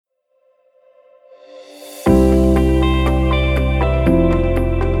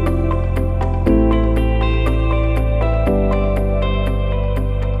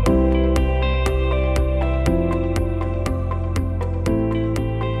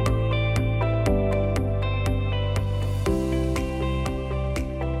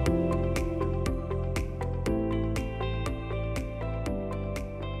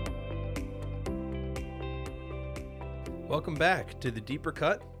Welcome back to The Deeper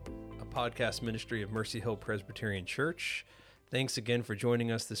Cut, a podcast ministry of Mercy Hill Presbyterian Church. Thanks again for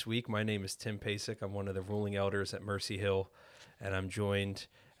joining us this week. My name is Tim Pasek. I'm one of the ruling elders at Mercy Hill, and I'm joined,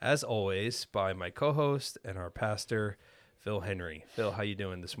 as always, by my co-host and our pastor, Phil Henry. Phil, how you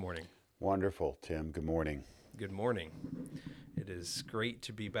doing this morning? Wonderful, Tim. Good morning. Good morning. It is great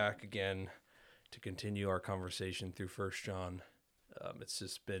to be back again to continue our conversation through 1 John. It's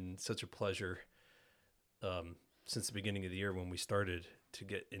just been such a pleasure since the beginning of the year when we started to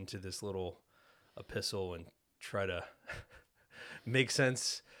get into this little epistle and try to make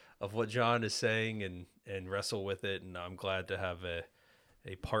sense of what John is saying and wrestle with it. And I'm glad to have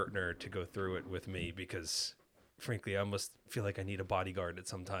a partner to go through it with me because, frankly, I almost feel like I need a bodyguard at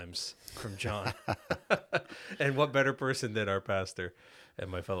sometimes from John. And what better person than our pastor and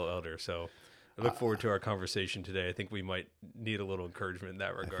my fellow elder. So I look forward to our conversation today. I think we might need a little encouragement in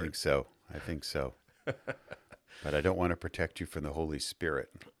that regard. I think so. But I don't want to protect you from the Holy Spirit.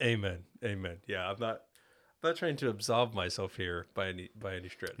 Amen. Yeah, I'm not trying to absolve myself here by any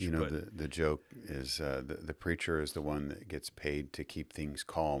stretch. You know, the joke is the preacher is the one that gets paid to keep things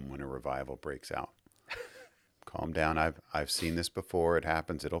calm when a revival breaks out. Calm down. I've seen this before. It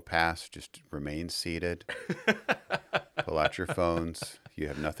happens. It'll pass. Just remain seated. Pull out your phones. You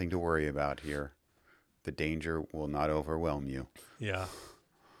have nothing to worry about here. The danger will not overwhelm you. Yeah.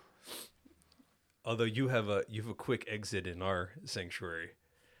 Although you have a quick exit in our sanctuary,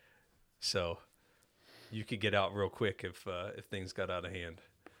 so you could get out real quick if things got out of hand.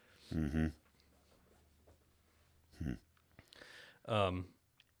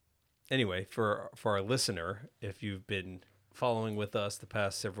 Anyway, for our listener, if you've been following with us the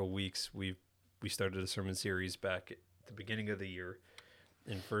past several weeks, we started a sermon series back at the beginning of the year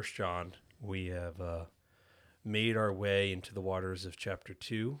in 1 John. We have made our way into the waters of chapter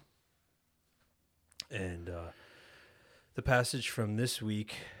 2. And the passage from this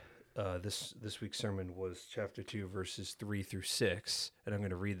week, this week's sermon was chapter 2, verses 3 through 6, and I'm going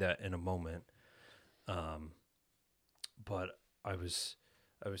to read that in a moment. But I was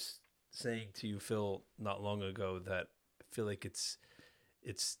saying to you, Phil, not long ago that I feel like it's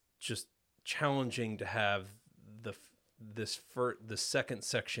just challenging to have the second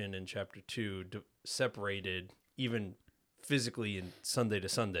section in chapter 2 separated even physically in Sunday to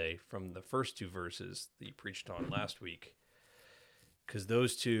Sunday from the first two verses that you preached on last week, because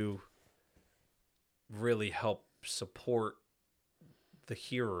those two really help support the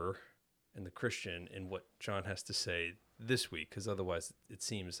hearer and the Christian in what John has to say this week, because otherwise it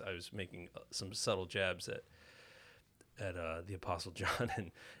seems I was making some subtle jabs at the Apostle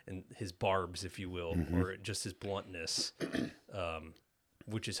John and his barbs, if you will, or just his bluntness,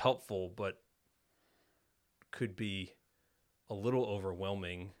 which is helpful, but could be a little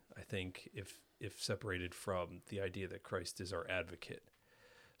overwhelming, I think, if separated from the idea that Christ is our advocate.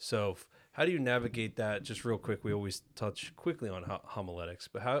 So how do you navigate that? Just real quick, we always touch quickly on homiletics,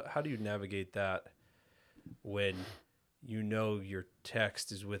 but how do you navigate that when you know your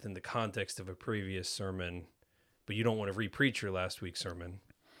text is within the context of a previous sermon, but you don't want to re-preach your last week's sermon,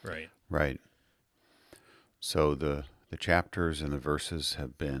 right? Right. So the chapters and the verses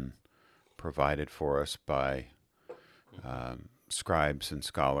have been provided for us by scribes and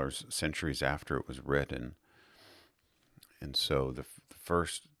scholars centuries after it was written. And so the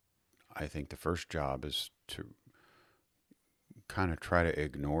first job is to kind of try to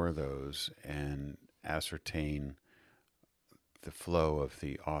ignore those and ascertain the flow of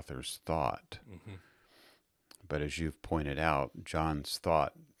the author's thought. But as you've pointed out, John's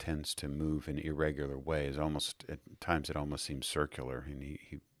thought tends to move in irregular ways. At times it almost seems circular, and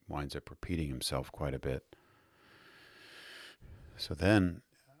he winds up repeating himself quite a bit. So then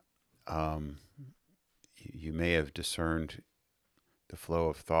you may have discerned the flow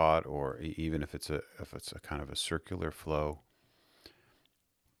of thought, or even if it's a kind of a circular flow,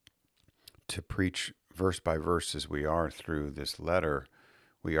 to preach verse by verse as we are through this letter,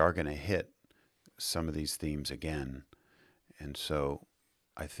 we are going to hit some of these themes again. And so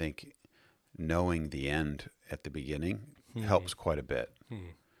I think knowing the end at the beginning helps quite a bit,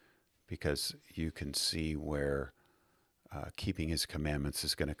 because you can see where keeping his commandments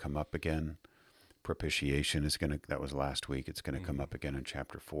is going to come up again. Propitiation that was last week. It's going to come up again in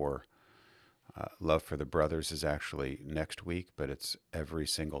chapter 4. Love for the brothers is actually next week, but it's every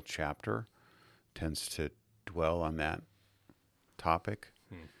single chapter tends to dwell on that topic.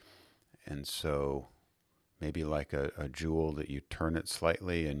 And so maybe like a jewel that you turn it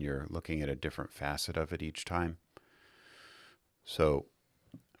slightly and you're looking at a different facet of it each time. So,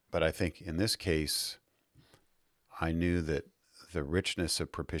 but I think in this case, I knew that the richness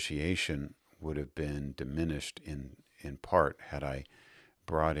of propitiation would have been diminished in in part had I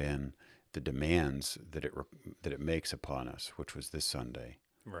brought in the demands that it makes upon us, which was this Sunday.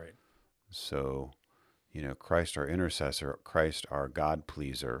 Right. So, Christ our intercessor, Christ our God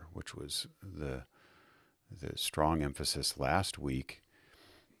pleaser, which was the strong emphasis last week,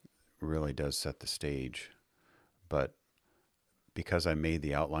 really does set the stage. But because I made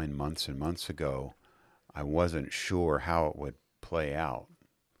the outline months and months ago, I wasn't sure how it would play out.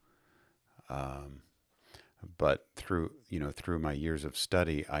 But through my years of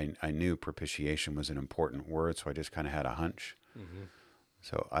study, I knew propitiation was an important word, so I just kind of had a hunch. Mm-hmm.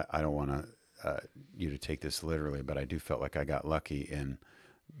 So I don't want you to take this literally, but I do felt like I got lucky in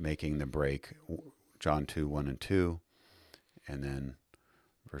making the break, John 2, 1 and 2, and then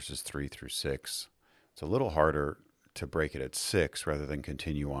verses 3 through 6. It's a little harder to break it at 6 rather than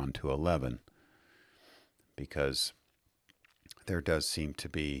continue on to 11, because there does seem to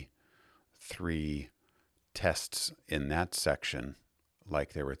be 3 tests in that section,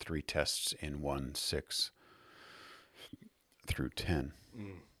 like there were 3 tests in 1, 6 through 10.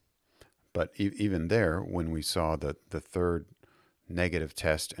 But even there, when we saw the third negative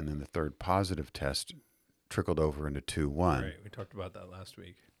test and then the third positive test trickled over into 2:1. Right. We talked about that last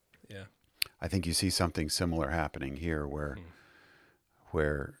week. Yeah. I think you see something similar happening here where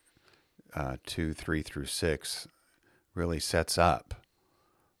 2, 3 through 6 really sets up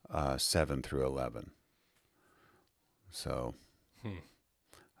 7 through 11. So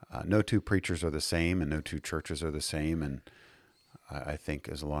no 2 preachers are the same, and no 2 churches are the same. And I think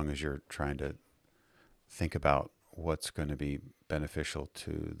as long as you're trying to think about what's going to be beneficial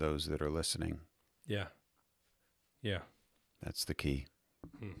to those that are listening. Yeah. Yeah. That's the key.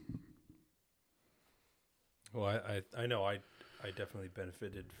 Well, I know I definitely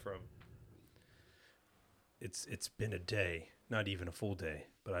benefited from, it's been a day, not even a full day,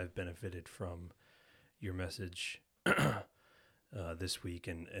 but I've benefited from your message this week,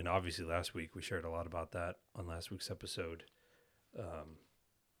 and obviously last week. We shared a lot about that on last week's episode.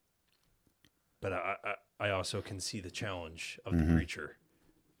 But I also can see the challenge of the preacher,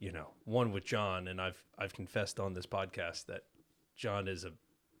 one with John, and I've confessed on this podcast that John is a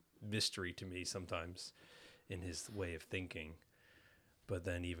mystery to me sometimes in his way of thinking, but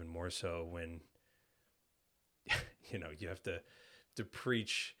then even more so when you have to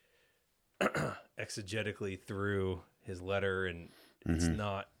preach exegetically through his letter, and it's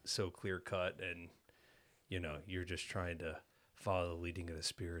not so clear cut, and you're just trying to follow the leading of the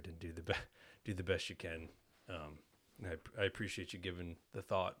Spirit and do the best you can. And I appreciate you giving the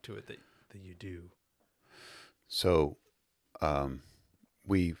thought to it that you do. So,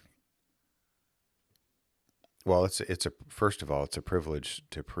 first of all, it's a privilege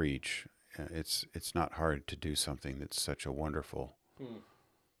to preach. It's not hard to do something that's such a wonderful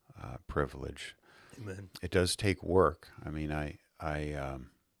privilege. Amen. It does take work. I mean,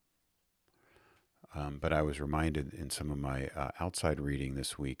 but I was reminded in some of my outside reading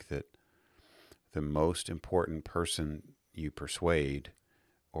this week that the most important person you persuade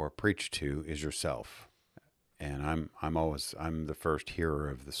or preach to is yourself. And I'm the first hearer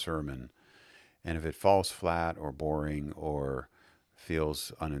of the sermon. And if it falls flat or boring or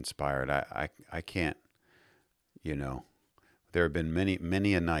feels uninspired, I can't, there have been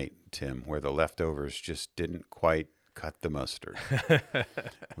many a night, Tim, where the leftovers just didn't quite cut the mustard.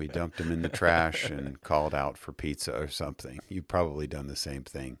 We dumped them in the trash and called out for pizza or something. You've probably done the same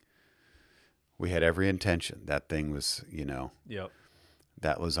thing. We had every intention. That thing was, Yep.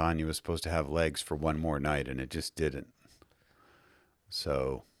 That lasagna was supposed to have legs for one more night, and it just didn't.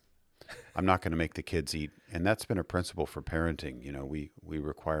 So I'm not going to make the kids eat. And that's been a principle for parenting. We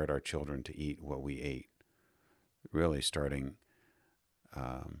required our children to eat what we ate, really starting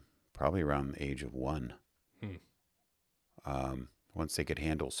probably around the age of 1. Once they could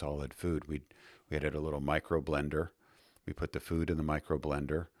handle solid food, we had a little micro blender. We put the food in the micro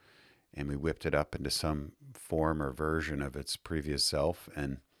blender, and we whipped it up into some form or version of its previous self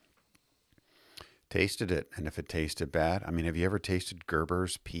and tasted it. And if it tasted bad, have you ever tasted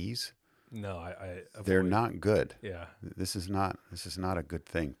Gerber's peas? No, They're not good. Yeah. This is not a good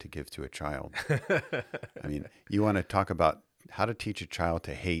thing to give to a child. You want to talk about how to teach a child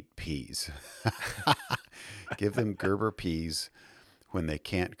to hate peas. Give them Gerber peas when they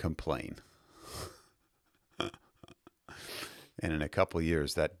can't complain. And in a couple of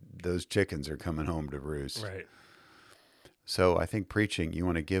years, those chickens are coming home to roost. Right. So I think preaching, you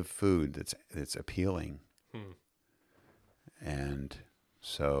want to give food that's appealing. And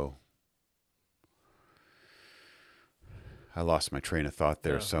so I lost my train of thought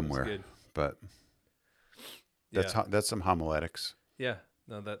there somewhere, but that's some homiletics. Yeah,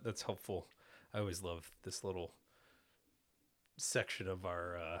 no, that's helpful. I always love this little section of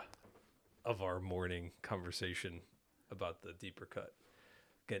our morning conversation about the deeper cut,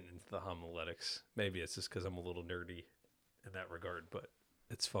 getting into the homiletics. Maybe it's just because I'm a little nerdy in that regard, but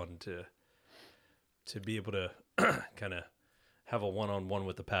it's fun to be able to kind of have a one-on-one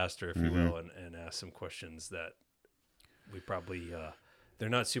with the pastor, if you will, and ask some questions that we probably they're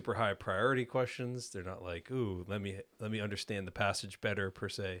not super high priority questions. They're not like, ooh, let me understand the passage better per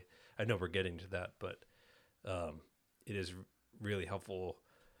se. I know we're getting to that, but it is really helpful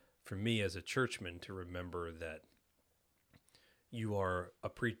for me as a churchman to remember that you are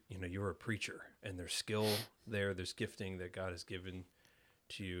you're a preacher, and there's skill there, there's gifting that God has given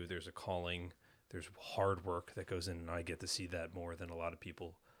to you, there's a calling, there's hard work that goes in, and I get to see that more than a lot of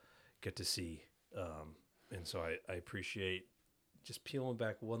people get to see. And so I appreciate just peeling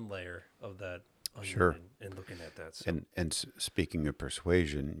back one layer of that onion Sure. and looking at that. So, And speaking of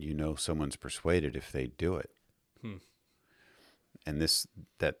persuasion, someone's persuaded if they do it. And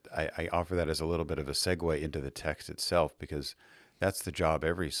I offer that as a little bit of a segue into the text itself, because that's the job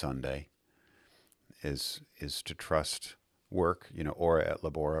every Sunday is to trust work, ora et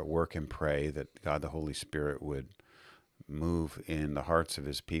labora, work and pray that God the Holy Spirit would move in the hearts of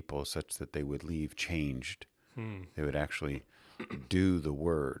his people such that they would leave changed. They would actually do the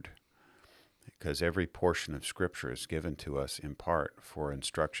word, because every portion of Scripture is given to us in part for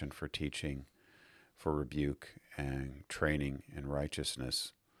instruction, for teaching, for rebuke and training in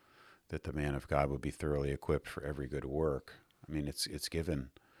righteousness, that the man of God would be thoroughly equipped for every good work. I mean, it's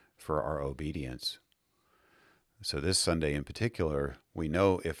given for our obedience. So this Sunday in particular, we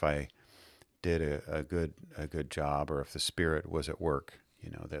know if I did a good job, or if the Spirit was at work.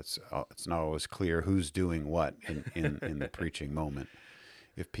 It's not always clear who's doing what in the preaching moment.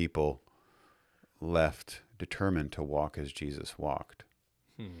 If people left determined to walk as Jesus walked.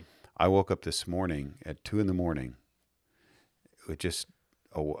 I woke up this morning at 2 a.m. with just,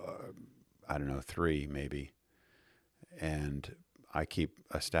 I don't know, 3 maybe. And I keep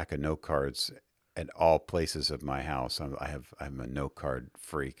a stack of note cards at all places of my house. I'm a note card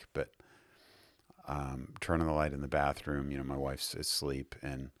freak, but turn on the light in the bathroom, my wife's asleep,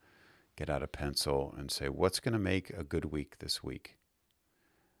 and get out a pencil and say, what's going to make a good week this week?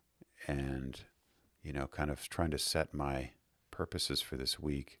 And, kind of trying to set my purposes for this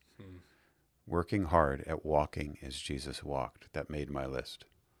week. Working hard at walking as Jesus walked. That made my list.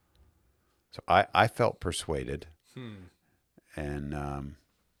 So I felt persuaded, and I'm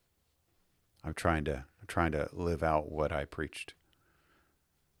trying to live out what I preached.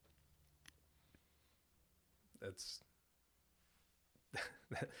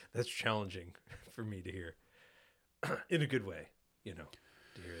 That's challenging for me to hear, in a good way. To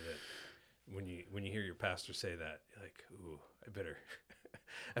hear that when you hear your pastor say that, you're like, ooh, I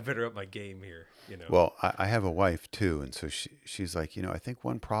better up my game here. Well, I have a wife too, and so she's like, I think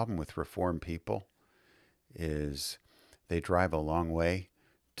one problem with Reformed people is they drive a long way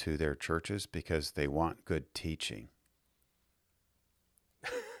to their churches because they want good teaching.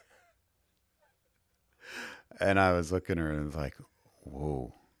 And I was looking at her and was like,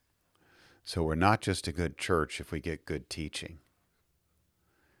 whoa. So we're not just a good church if we get good teaching.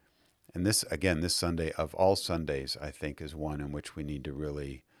 And this Sunday, of all Sundays, I think is one in which we need to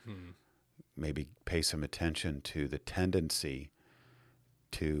really maybe pay some attention to the tendency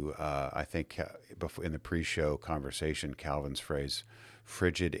to, I think in the pre-show conversation, Calvin's phrase,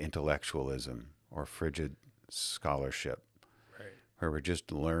 frigid intellectualism or frigid scholarship, Right. where we're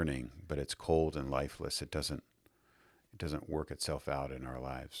just learning, but it's cold and lifeless. It doesn't work itself out in our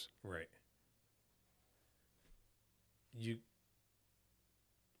lives. Right.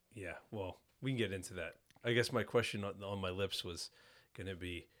 Yeah, well, we can get into that. I guess my question on my lips was going to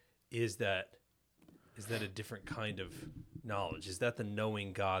be, is that a different kind of knowledge? Is that the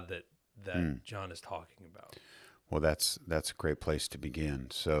knowing God that John is talking about? Well, that's a great place to begin.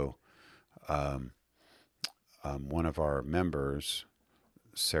 So one of our members,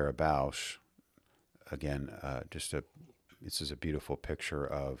 Sarah Bausch, again, this is a beautiful picture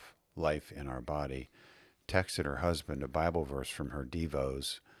of life in our body, texted her husband a Bible verse from her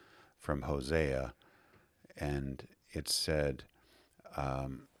Devos from Hosea, and it said,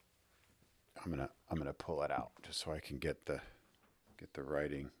 I'm gonna pull it out just so I can get the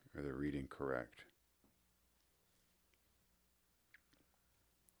writing or the reading correct.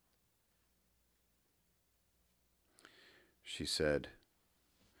 She said,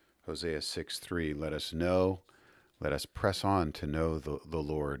 Hosea 6:3, let us press on to know the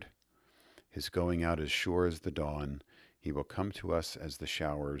Lord. His going out is sure as the dawn. He will come to us as the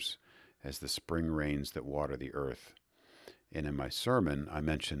showers, as the spring rains that water the earth. And in my sermon, I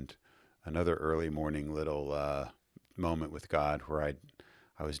mentioned another early morning little moment with God where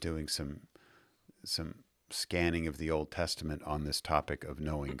I was doing some scanning of the Old Testament on this topic of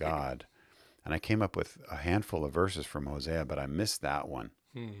knowing God, and I came up with a handful of verses from Hosea, but I missed that one.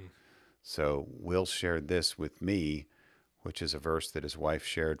 So Will shared this with me, which is a verse that his wife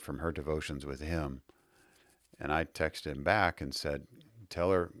shared from her devotions with him. And I texted him back and said,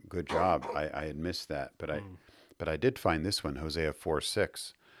 tell her, good job. I had missed that. But I did find this one, Hosea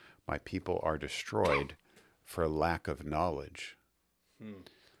 4:6. My people are destroyed for lack of knowledge.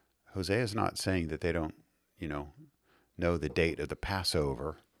 Hosea is not saying that they don't, know the date of the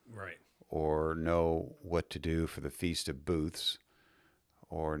Passover. Right. Or know what to do for the Feast of Booths,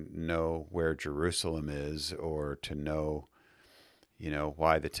 or know where Jerusalem is, or to know,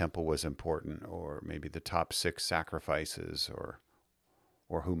 why the temple was important, or maybe the top 6 sacrifices, or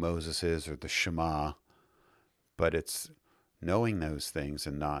who Moses is, or the Shema. But it's knowing those things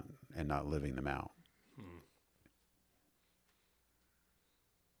and not living them out.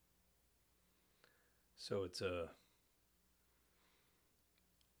 So it's a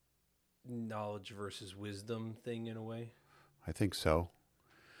knowledge versus wisdom thing in a way. I think so.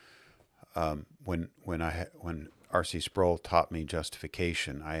 When R.C. Sproul taught me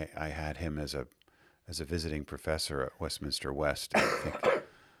justification, I had him as a visiting professor at Westminster West. I think it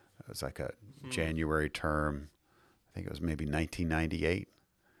was like a January term. I think it was maybe 1998.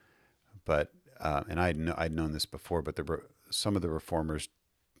 But and I'd known this before, but some of the reformers,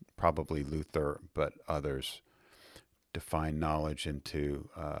 probably Luther, but others, define knowledge into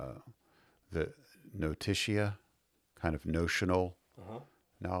the notitia, kind of notional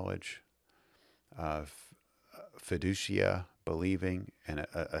knowledge, fiducia, believing, and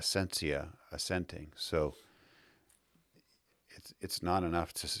essentia, assenting. So it's not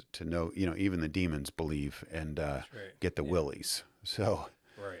enough to know, even the demons believe and get the willies. So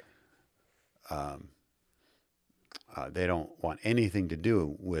they don't want anything to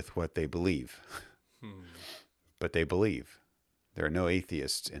do with what they believe, but they believe. There are no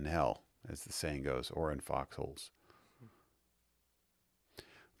atheists in hell, as the saying goes, or in foxholes.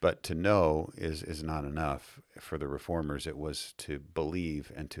 But to know is not enough. For the reformers, it was to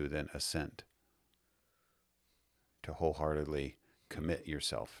believe and to then assent, to wholeheartedly commit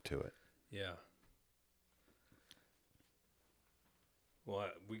yourself to it. Yeah. Well,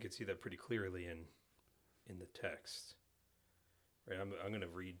 we could see that pretty clearly in the text. Right. I'm going to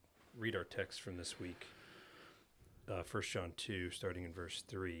read our text from this week. 1 John 2, starting in verse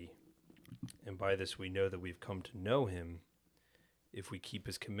 3. And by this we know that we've come to know him if we keep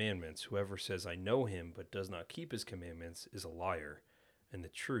his commandments. Whoever says, I know him, but does not keep his commandments is a liar, and the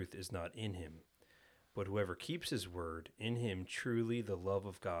truth is not in him. But whoever keeps his word, in him truly the love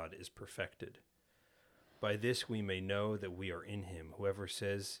of God is perfected. By this we may know that we are in him. Whoever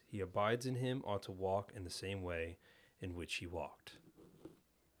says he abides in him ought to walk in the same way in which he walked.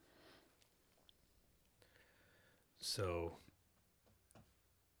 So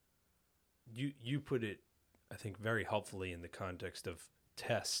you put it, I think, very helpfully in the context of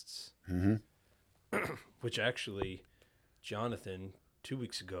tests, which actually Jonathan 2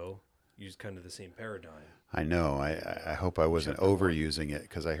 weeks ago used kind of the same paradigm. I know. I hope I wasn't overusing it,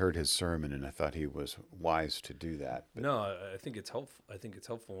 because I heard his sermon and I thought he was wise to do that. But no, I think it's helpful. I think it's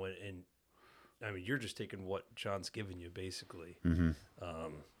helpful when, and I mean, you're just taking what John's given you, basically.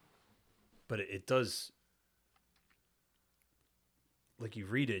 But it does, like, you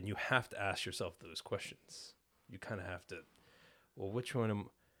read it and you have to ask yourself those questions. You kind of have to, well, which one am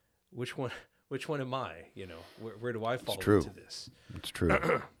I? Where do I fall into this? It's true.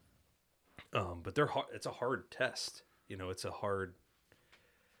 But it's a hard test. It's a hard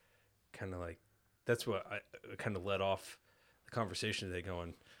kind of like, that's what I kind of led off the conversation today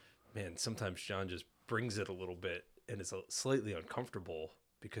going, man, sometimes John just brings it a little bit and it's slightly uncomfortable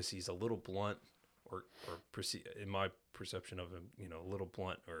because he's a little blunt or in my perception of him, a little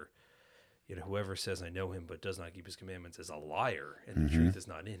blunt, or, whoever says I know him but does not keep his commandments is a liar, and the truth is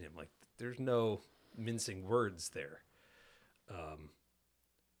not in him. Like, there's no mincing words there,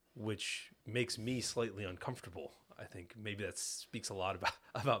 which makes me slightly uncomfortable. I think maybe that speaks a lot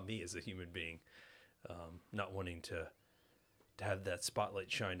about me as a human being, not wanting to have that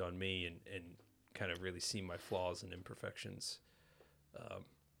spotlight shined on me and kind of really see my flaws and imperfections.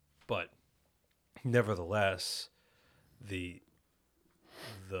 But nevertheless,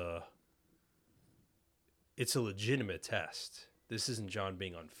 it's a legitimate test. This isn't John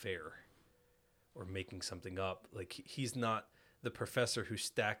being unfair or making something up. Like, he's not the professor who's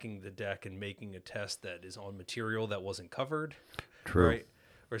stacking the deck and making a test that is on material that wasn't covered. True. Right?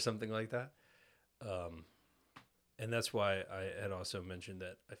 Or something like that. And that's why I had also mentioned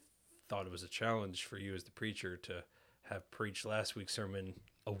that I thought it was a challenge for you as the preacher to have preached last week's sermon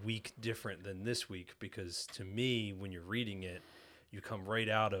a week different than this week, because to me, when you're reading it, you come right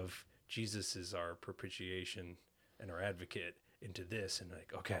out of Jesus is our propitiation and our advocate into this, and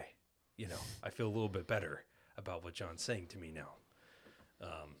like, okay, I feel a little bit better about what John's saying to me now.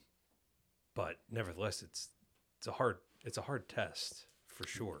 But nevertheless, it's a hard test for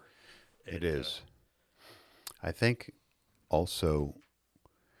sure. It is. I think also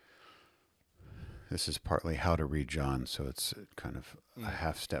this is partly how to read John, so it's kind of a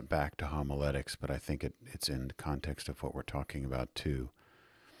half step back to homiletics, but I think it's in the context of what we're talking about too.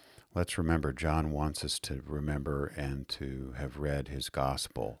 Let's remember, John wants us to remember and to have read his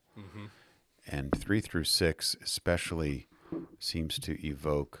gospel. Mm-hmm. And 3 through 6 especially seems to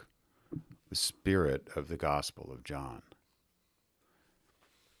evoke the spirit of the gospel of John.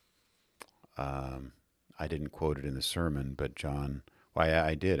 I didn't quote it in the sermon, but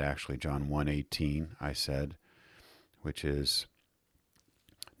I did actually, John 1:18, I said, which is,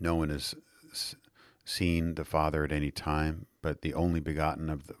 no one has seen the Father at any time, but the only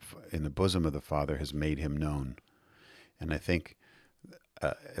begotten in the bosom of the Father has made him known. And I think,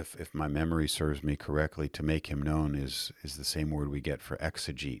 if my memory serves me correctly, to make him known is the same word we get for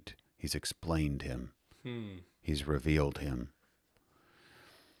exegete. He's explained him. He's revealed him.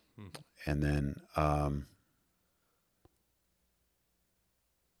 And then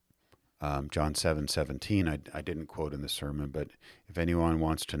John 7:17, I didn't quote in the sermon, but if anyone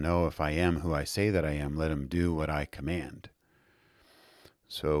wants to know if I am who I say that I am, let him do what I command.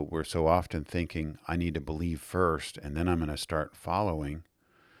 So we're so often thinking, I need to believe first, and then I'm going to start following.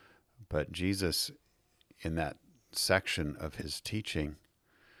 But Jesus, in that section of his teaching,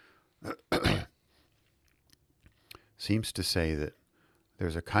 seems to say that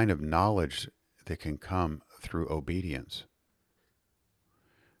there's a kind of knowledge that can come through obedience.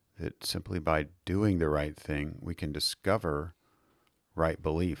 That simply by doing the right thing, we can discover right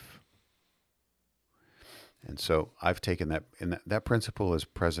belief. And so I've taken that, and that principle is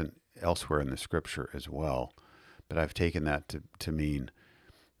present elsewhere in the scripture as well. But I've taken that to mean,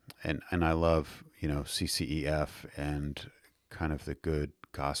 and I love, CCEF and kind of the good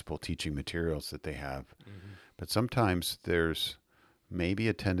gospel teaching materials that they have. Mm-hmm. But sometimes there's maybe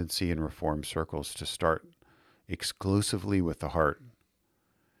a tendency in Reformed circles to start exclusively with the heart.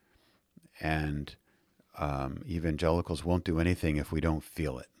 And evangelicals won't do anything if we don't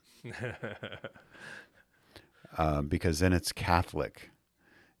feel it. Because then it's Catholic.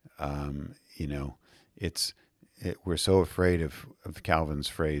 We're so afraid of Calvin's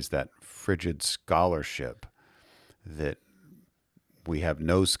phrase, that frigid scholarship, that we have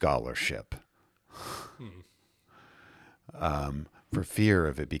no scholarship. For fear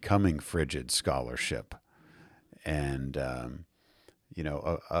of it becoming frigid scholarship. And, a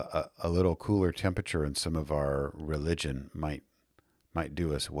little cooler temperature in some of our religion might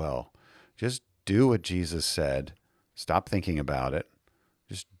do us well. Just do what Jesus said. Stop thinking about it.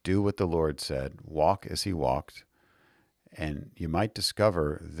 Just do what the Lord said. Walk as he walked. And you might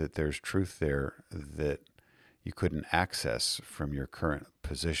discover that there's truth there that you couldn't access from your current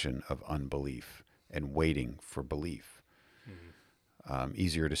position of unbelief and waiting for belief. Mm-hmm.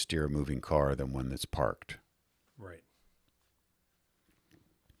 Easier to steer a moving car than one that's parked. Right.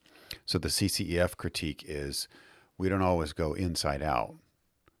 So the CCEF critique is, we don't always go inside out.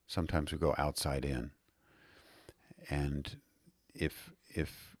 Sometimes we go outside in. And if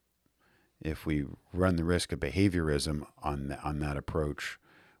we run the risk of behaviorism on that approach,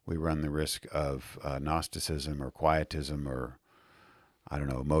 we run the risk of Gnosticism or quietism or,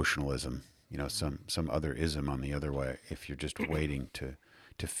 emotionalism, some other ism on the other way, if you're just waiting to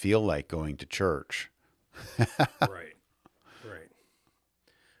feel like going to church. Right.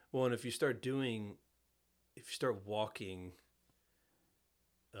 Well, and if you start walking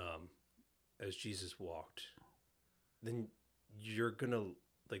as Jesus walked, then you're going to,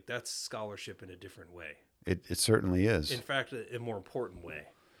 that's scholarship in a different way. It certainly is. In fact, a more important way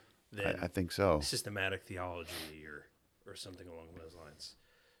than I think so. Systematic theology or something along those lines.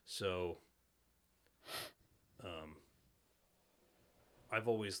 So I've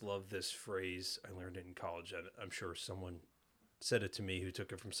always loved this phrase. I learned it in college. I'm sure someone said it to me who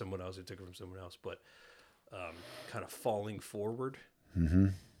took it from someone else, but kind of falling forward. Mm-hmm.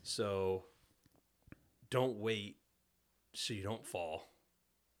 So don't wait so you don't fall,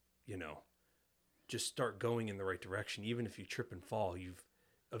 just start going in the right direction. Even if you trip and fall,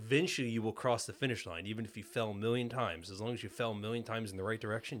 eventually you will cross the finish line. Even if you fell 1 million times, as long as you fell 1 million times in the right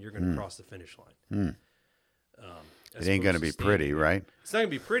direction, you're going to cross the finish line. It ain't going to be pretty, right? It's not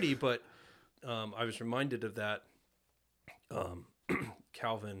going to be pretty, but I was reminded of that.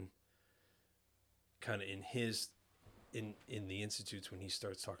 Calvin, kind of in his in the Institutes, when he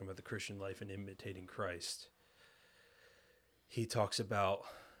starts talking about the Christian life and imitating Christ, he talks about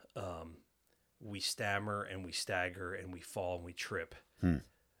we stammer and we stagger and we fall and we trip.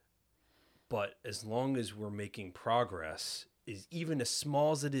 But as long as we're making progress, is even as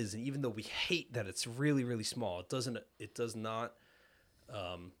small as it is, and even though we hate that it's really, really small, it does not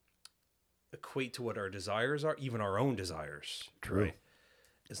equate to what our desires are, even our own desires. True. Right?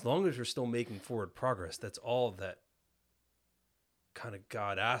 As long as we're still making forward progress, that's all that kind of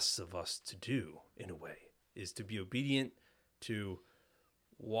God asks of us to do, in a way, is to be obedient, to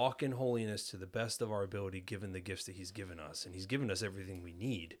walk in holiness to the best of our ability, given the gifts that he's given us. And he's given us everything we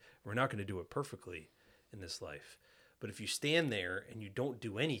need. We're not going to do it perfectly in this life. But if you stand there and you don't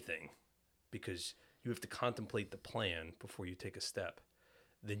do anything because you have to contemplate the plan before you take a step,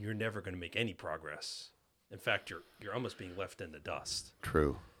 then you're never going to make any progress. In fact, you're almost being left in the dust.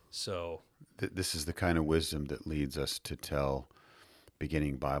 True. So This is the kind of wisdom that leads us to tell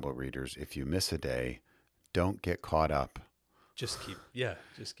beginning Bible readers, if you miss a day, don't get caught up. just keep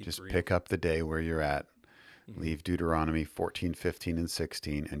Just reading. pick up the day where you're at. Leave Deuteronomy 14, 15, and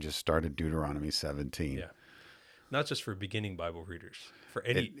 16 and just start at Deuteronomy 17. Yeah. Not just for beginning Bible readers, for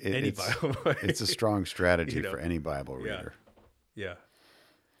any it's, Bible. It's a strong strategy You know, for any Bible yeah. reader. Yeah.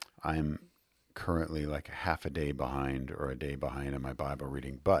 I'm currently like half a day behind or a day behind on my Bible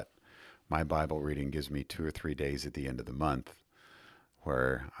reading, but my Bible reading gives me 2 or 3 days at the end of the month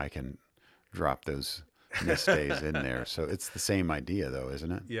where I can drop those missed days in there. So it's the same idea though,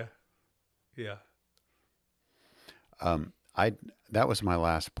 isn't it? Yeah. Yeah. That was my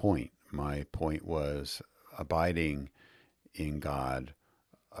last point. My point was abiding in God,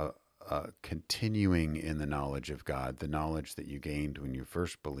 continuing in the knowledge of God, the knowledge that you gained when you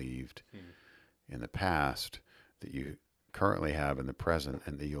first believed in the past, that you currently have in the present,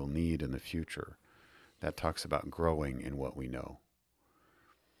 and that you'll need in the future. That talks about growing in what we know.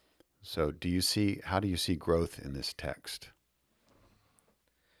 So how do you see growth in this text?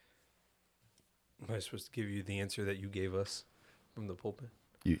 Am I supposed to give you the answer that you gave us from the pulpit?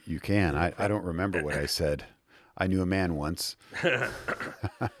 You can. I don't remember what I said. I knew a man once.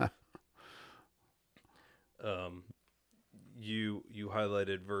 You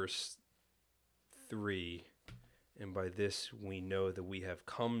highlighted verse 3, and by this we know that we have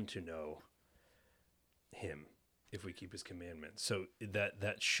come to know him if we keep his commandments. So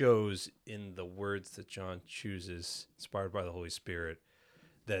that shows in the words that John chooses, inspired by the Holy Spirit,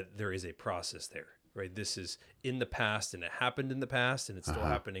 that there is a process there, right? This is in the past, and it happened in the past, and it's still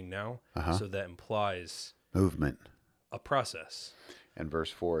happening now. So that implies Movement. a process. And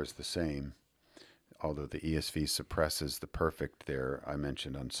verse 4 is the same, although the ESV suppresses the perfect there I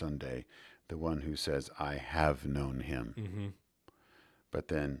mentioned on Sunday, the one who says, I have known him. Mm-hmm. But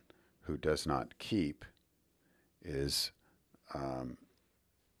then who does not keep is, who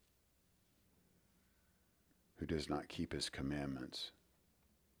does not keep his commandments.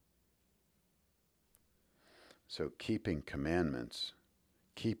 So keeping commandments,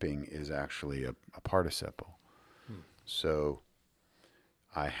 keeping is actually a participle. So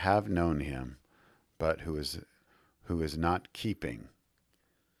I have known him, but who is not keeping.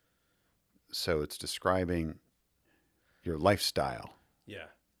 So it's describing your lifestyle. Yeah.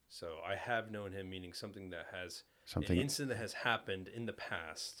 So I have known him, meaning something that has Something an incident that has happened in the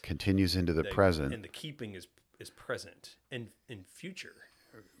past, continues into the that- present. and the keeping is present and in future.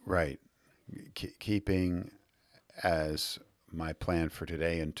 Right. Keeping as my plan for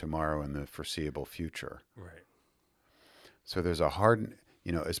today and tomorrow and the foreseeable future. Right. So there's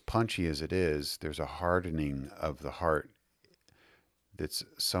as punchy as it is, there's a hardening of the heart that's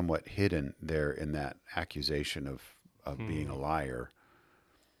somewhat hidden there in that accusation of being a liar.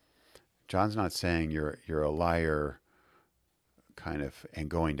 John's not saying you're a liar kind of and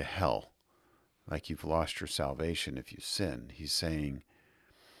going to hell, like you've lost your salvation if you sin. He's saying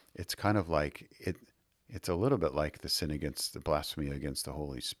it's kind of like it's a little bit like the sin against the blasphemy against the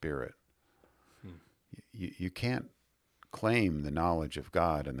Holy Spirit. You can't claim the knowledge of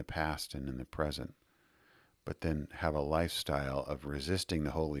God in the past and in the present, but then have a lifestyle of resisting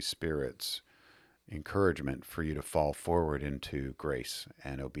the Holy Spirit's encouragement for you to fall forward into grace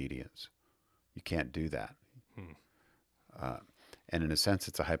and obedience. You can't do that. And in a sense,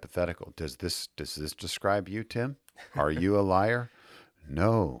 it's a hypothetical. Does this describe you, Tim? Are you a liar?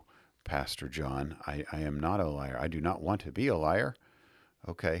 No, Pastor John, I am not a liar. I do not want to be a liar.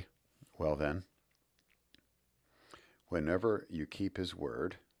 Okay, well then, whenever you keep his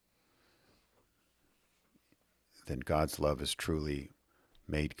word, then God's love is truly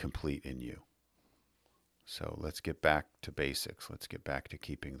made complete in you. So let's get back to basics. Let's get back to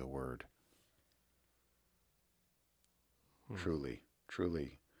keeping the word. Truly,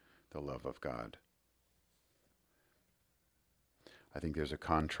 truly the love of God. I think there's a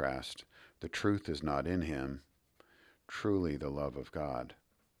contrast. The truth is not in him. Truly the love of God.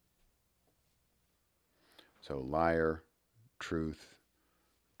 So liar, truth,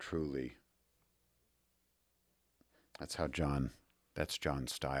 truly. That's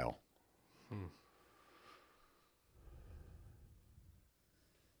John's style.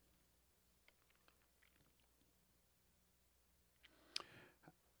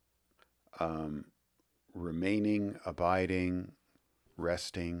 Remaining, abiding,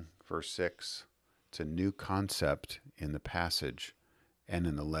 resting, verse 6. It's a new concept in the passage and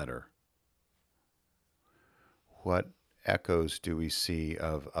in the letter. What echoes do we see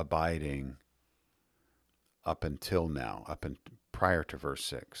of abiding up until now, prior to verse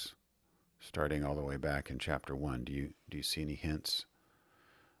 6, starting all the way back in chapter 1? Do you see any hints?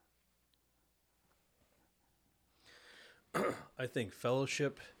 I think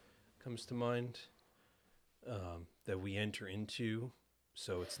fellowship comes to mind, that we enter into.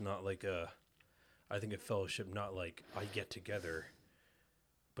 So it's not like I think of fellowship not like I get together,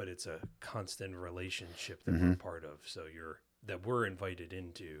 but it's a constant relationship that we're part of. So that we're invited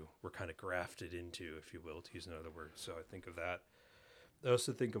into, we're kind of grafted into, if you will, to use another word. So I think of that. I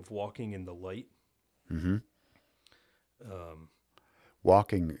also think of walking in the light. Mm-hmm.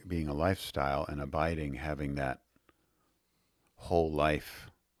 Walking being a lifestyle, and abiding having that whole life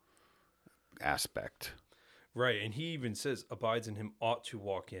aspect. Right, and he even says, abides in him ought to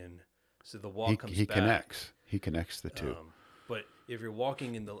walk in. So the walk comes he back. He connects the two. But if you're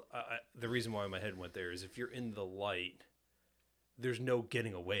walking in the reason why my head went there is if you're in the light, there's no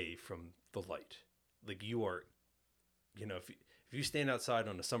getting away from the light. Like you are, if you stand outside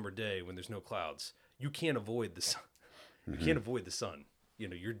on a summer day when there's no clouds, you can't avoid the sun. You can't avoid the sun.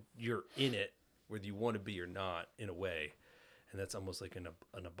 You're in it whether you want to be or not, in a way, and that's almost like an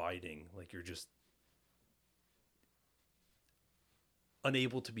abiding. Like you're just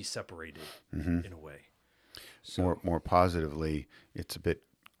unable to be separated in a way. So, More positively, it's a bit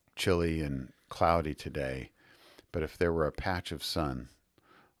chilly and cloudy today, but if there were a patch of sun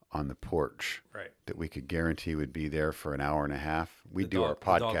on the porch right, that we could guarantee would be there for an hour and a half, we'd the do our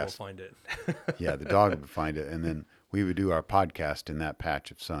dog will podcast. find it. Yeah, the dog would find it, and then we would do our podcast in that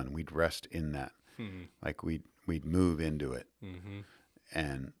patch of sun. We'd rest in that, like we'd move into it,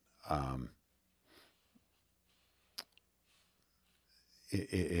 and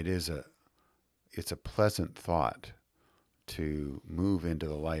it's a pleasant thought to move into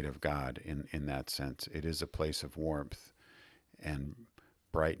the light of God in that sense. It is a place of warmth and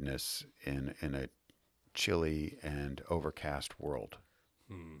brightness in a chilly and overcast world.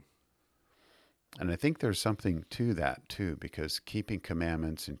 And I think there's something to that too, because keeping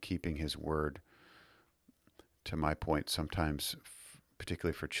commandments and keeping his word, to my point, sometimes,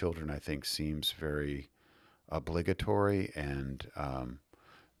 particularly for children, I think seems very obligatory and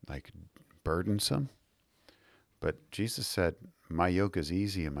like burdensome. But Jesus said, my yoke is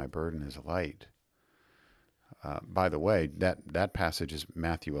easy and my burden is light. By the way, that passage is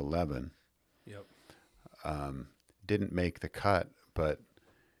Matthew 11. Yep. Didn't make the cut, but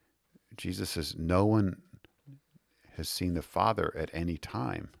Jesus says, no one has seen the Father at any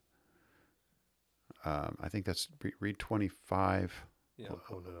time. I think that's, read 25, Yeah, I'll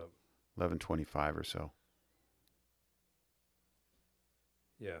pull it up. 11:25 or so.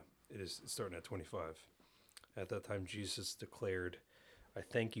 Yeah, it is. It's starting at 25. At that time, Jesus declared, I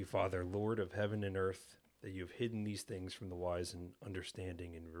thank you, Father, Lord of heaven and earth, that you have hidden these things from the wise and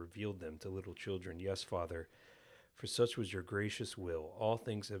understanding and revealed them to little children. Yes, Father, for such was your gracious will. All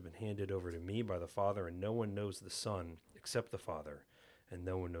things have been handed over to me by the Father, and no one knows the Son except the Father, and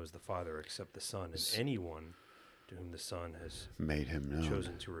no one knows the Father except the Son, and anyone to whom the Son has made him known,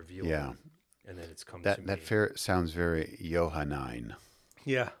 chosen to reveal yeah. him. And then it's come That to that me. sounds very Johannine.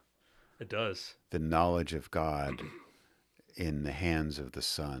 Yeah, it does. The knowledge of God in the hands of the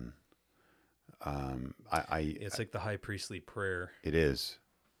Son. It's like the high priestly prayer. It is.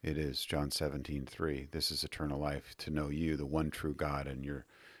 John 17:3. This is eternal life, to know you, the one true God, and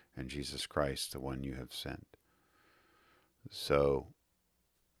Jesus Christ, the one you have sent. So,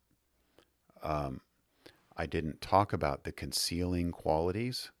 I didn't talk about the concealing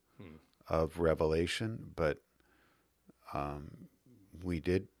qualities of revelation, but we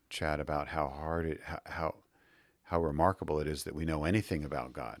did chat about how remarkable it is that we know anything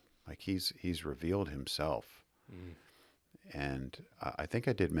about God. Like he's revealed himself. And I think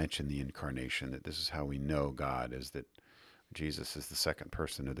I did mention the incarnation, that this is how we know God, is that Jesus is the second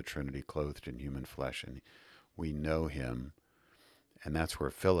person of the Trinity clothed in human flesh, and we know him. And that's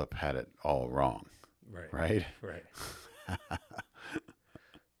where Philip had it all wrong. Right. Right? Right.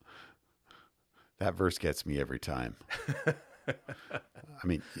 That verse gets me every time. I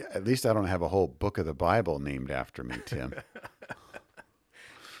mean, at least I don't have a whole book of the Bible named after me, Tim.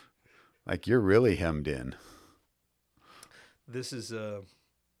 Like, you're really hemmed in. This is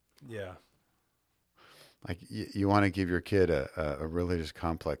yeah. Like, you want to give your kid a religious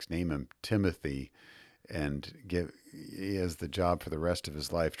complex, name him Timothy, and he has the job for the rest of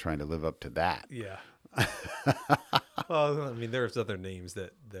his life trying to live up to that. Yeah. Well, I mean, there's other names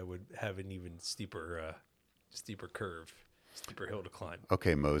that would have an even steeper curve, steeper hill to climb.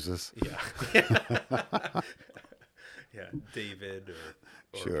 Okay, Moses. Yeah. Yeah, David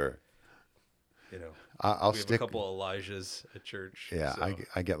or Sure. You know, I'll we have stick. a couple Elijahs at church. Yeah, so.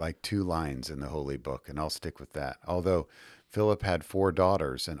 I get like 2 lines in the Holy Book, and I'll stick with that. Although Philip had 4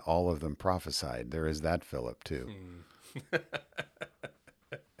 daughters, and all of them prophesied. There is that Philip too.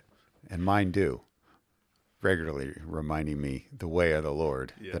 And mine do, regularly reminding me the way of the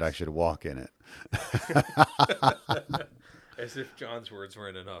Lord, that I should walk in it. As if John's words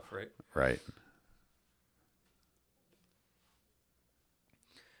weren't enough, right? Right.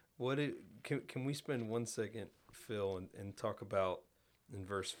 Can we spend 1 second, Phil, and talk about in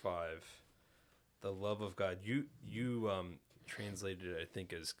verse 5, the love of God? You translated it, I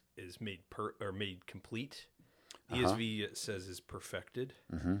think, as made made complete. ESV says is perfected.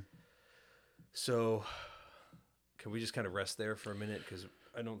 Mm-hmm. So, can we just kind of rest there for a minute? Because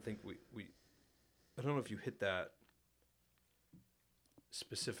I don't think I don't know if you hit that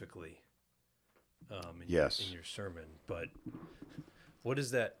specifically. Yes. In your sermon, but what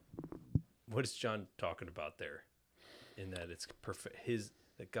is that? What is John talking about there? In that it's perfect,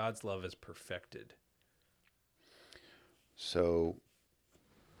 that God's love is perfected. So,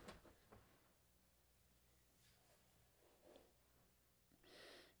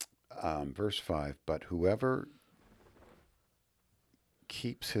 verse 5, but whoever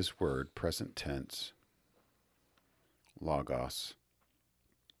keeps his word, present tense, logos,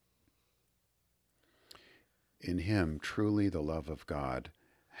 in him truly the love of God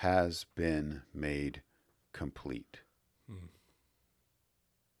has been made complete.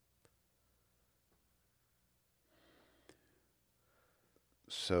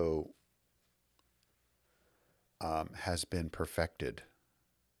 So, has been perfected.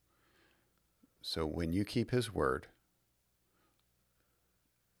 So when you keep his word,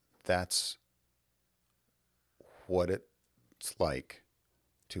 that's what it's like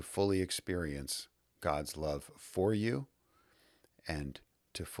to fully experience God's love for you and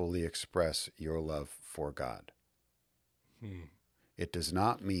to fully express your love for God. It does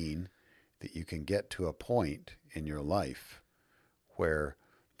not mean that you can get to a point in your life where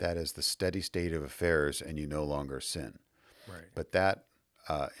that is the steady state of affairs and you no longer sin. Right. But that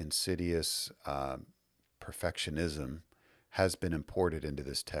insidious perfectionism has been imported into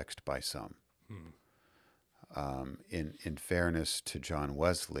this text by some. In fairness to John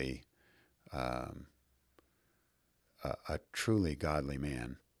Wesley, a truly godly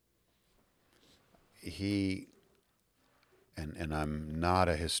man, he, and I'm not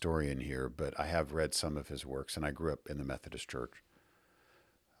a historian here, but I have read some of his works, and I grew up in the Methodist Church.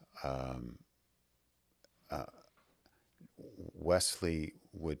 Wesley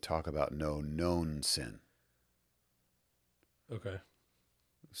would talk about no known sin. Okay.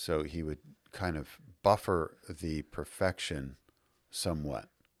 So he would kind of buffer the perfection somewhat.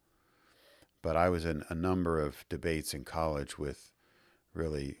 But I was in a number of debates in college with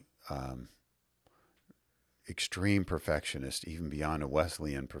really extreme perfectionists, even beyond a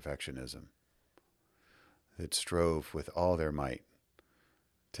Wesleyan perfectionism, that strove with all their might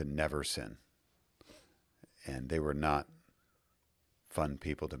to never sin. And they were not fun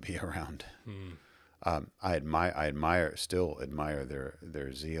people to be around. I still admire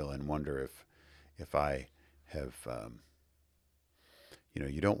their zeal, and wonder if I have,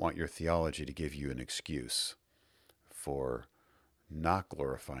 you don't want your theology to give you an excuse for not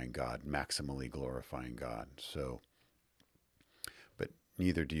glorifying God, maximally glorifying God. So, but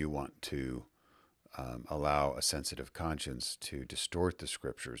neither do you want to allow a sensitive conscience to distort the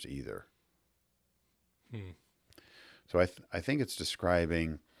scriptures either. So I think it's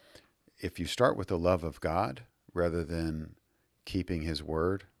describing, if you start with the love of God rather than keeping his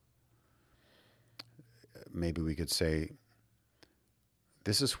word, maybe we could say,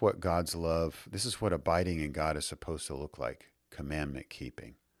 this is what God's love, this is what abiding in God is supposed to look like, commandment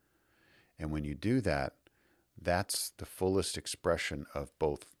keeping. And when you do that, that's the fullest expression of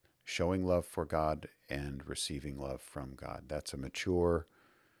both showing love for God and receiving love from God. That's a mature,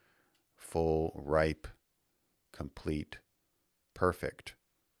 full, ripe, complete, perfect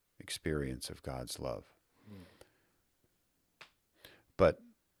experience of God's love. But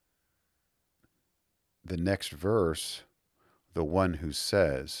the next verse, the one who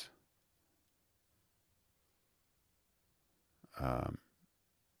says,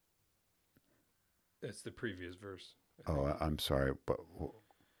 That's the previous verse. I'm sorry, but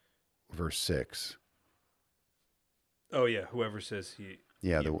verse 6. Oh yeah, whoever says he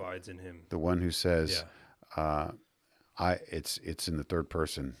abides in him. The one who says, Yeah. it's in the third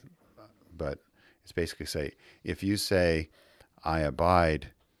person, but it's basically say, if you say, I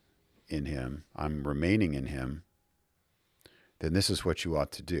abide in him, I'm remaining in him, then this is what you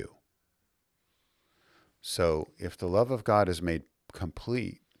ought to do. So if the love of God is made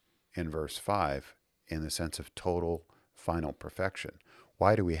complete in verse 5 in the sense of total final perfection,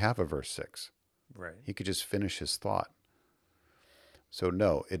 why do we have a verse 6? Right. He could just finish his thought. So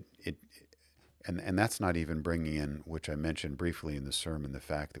no, and that's not even bringing in, which I mentioned briefly in the sermon, the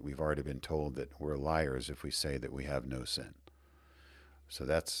fact that we've already been told that we're liars if we say that we have no sin. So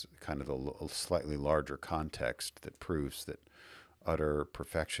that's kind of a slightly larger context that proves that utter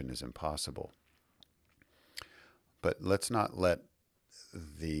perfection is impossible. But let's not let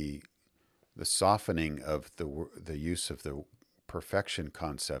the softening of the use of the perfection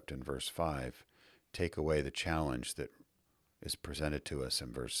concept in verse 5 take away the challenge that is presented to us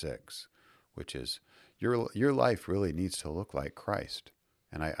in verse 6, which is your life really needs to look like Christ.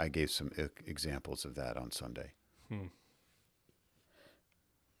 And I gave some examples of that on Sunday.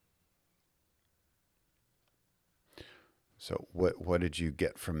 So what did you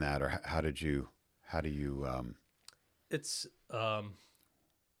get from that, or how do you It's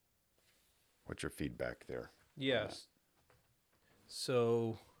what's your feedback there? yes.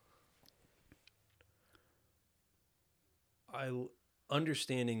 So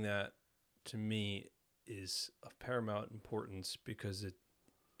understanding that to me is of paramount importance because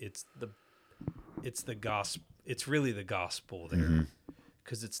it's the gospel. It's really the gospel there,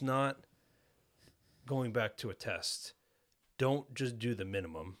 because it's not going back to a test. Don't just do the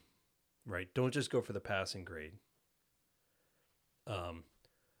minimum, right? Don't just go for the passing grade.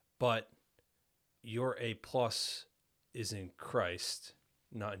 But your A+ is in Christ,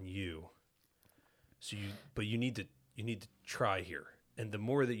 not in you. So you need to try here. And the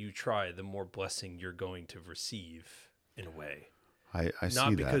more that you try, the more blessing you're going to receive in a way. I see that.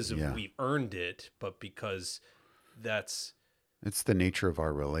 Not because we earned it, but because it's the nature of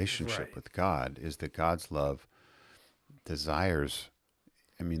our relationship right. with God, is that God's love desires,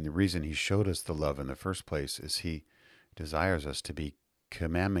 the reason he showed us the love in the first place is he desires us to be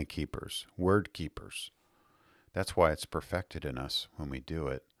commandment keepers, word keepers. That's why it's perfected in us when we do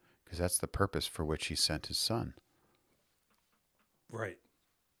it, because that's the purpose for which he sent his son. Right.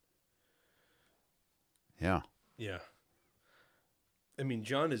 Yeah. Yeah.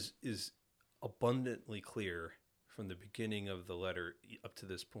 John is abundantly clear from the beginning of the letter up to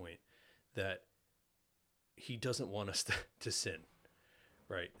this point that he doesn't want us to sin,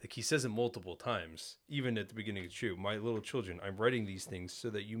 right? Like he says it multiple times, even at the beginning of 2, my little children, I'm writing these things so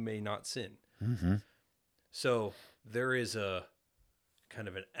that you may not sin. Mm-hmm. So there is a kind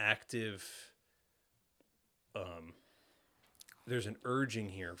of an active, there's an urging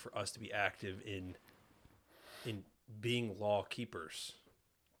here for us to be active in being law keepers,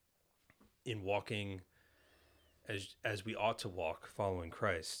 in walking as we ought to walk, following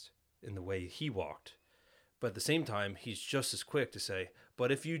Christ in the way he walked. But at the same time, he's just as quick to say,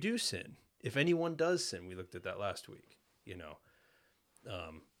 but if you do sin, if anyone does sin, we looked at that last week,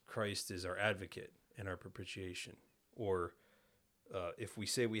 Christ is our advocate and our propitiation. Or if we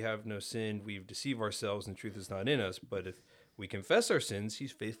say we have no sin, we deceive ourselves and truth is not in us. But if we confess our sins,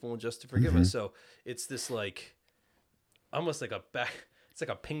 he's faithful and just to forgive us. So it's this almost like it's like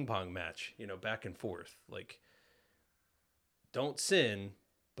a ping pong match, back and forth. Like, don't sin,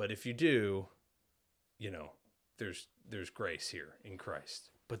 but if you do, there's grace here in Christ.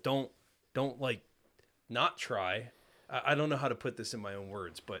 But don't not try. I don't know how to put this in my own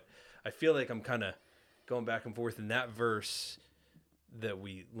words, but I feel like I'm kind of going back and forth in that verse that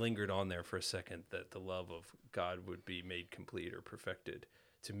we lingered on there for a second, that the love of God would be made complete or perfected,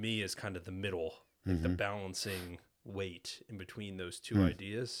 to me is kind of the middle, like the balancing weight in between those two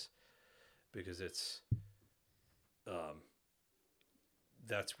ideas, because it's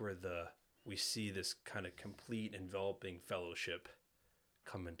that's where we see this kind of complete enveloping fellowship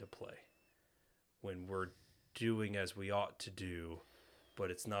come into play, when we're doing as we ought to do, but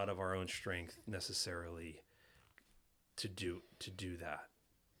it's not of our own strength necessarily to do that.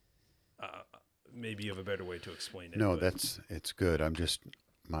 Maybe you have a better way to explain it. No, it's good. I'm just,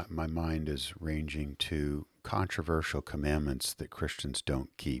 my mind is ranging to controversial commandments that Christians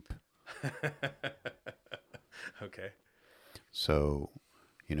don't keep. Okay. So,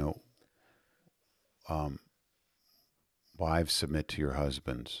 you know, wives, submit to your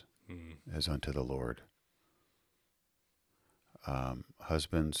husbands as unto the Lord.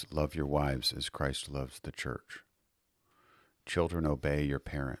 Husbands, love your wives as Christ loves the church. Children, obey your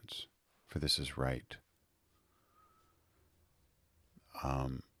parents, for this is right.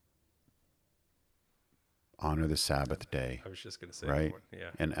 Honor the Sabbath day. I was just going to say right? that one. Yeah.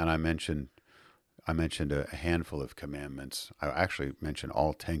 And I mentioned a handful of commandments. I actually mentioned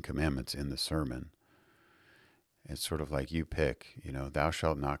all 10 commandments in the sermon. It's sort of like you pick, thou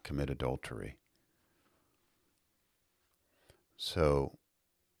shalt not commit adultery. So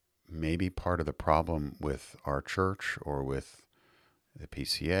maybe part of the problem with our church or with the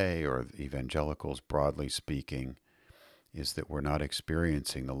PCA or the evangelicals, broadly speaking, is that we're not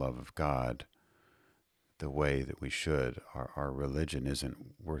experiencing the love of God the way that we should. Our religion isn't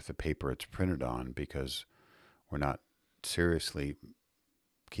worth the paper it's printed on because we're not seriously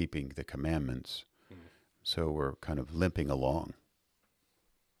keeping the commandments. So we're kind of limping along.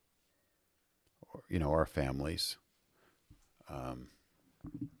 Our families. I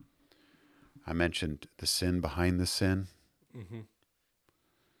mentioned the sin behind the sin. Mm-hmm.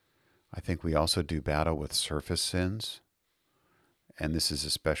 I think we also do battle with surface sins. And this is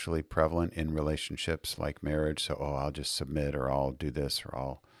especially prevalent in relationships like marriage. So, I'll just submit, or I'll do this,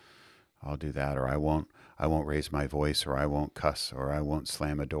 or I'll do that, or I won't raise my voice, or I won't cuss, or I won't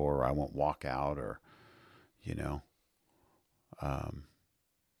slam a door, or I won't walk out, or,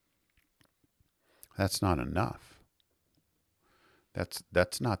 that's not enough.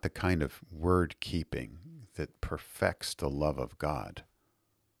 That's not the kind of word keeping that perfects the love of God.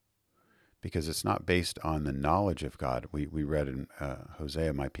 Because it's not based on the knowledge of God. We read in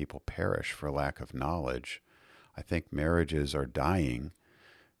Hosea, my people perish for lack of knowledge. I think marriages are dying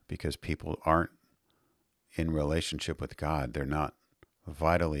because people aren't in relationship with God. They're not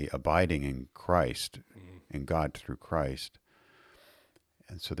vitally abiding in Christ, in God through Christ.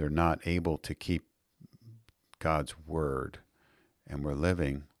 And so they're not able to keep God's word. And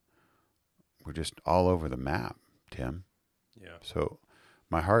we're just all over the map, Tim. Yeah. So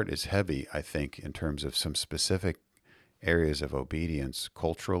my heart is heavy, I think, in terms of some specific areas of obedience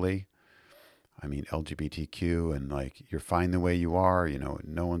culturally. I mean, LGBTQ and you're fine the way you are,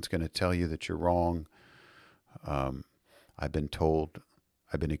 no one's going to tell you that you're wrong. I've been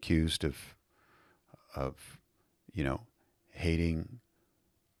accused of hating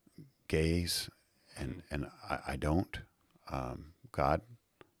gays, and I don't. God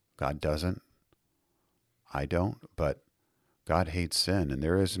doesn't. I don't, but God hates sin, and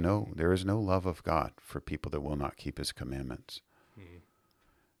there is no love of God for people that will not keep his commandments.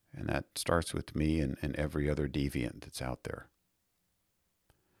 And that starts with me and every other deviant that's out there.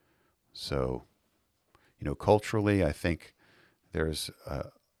 So, culturally, I think there's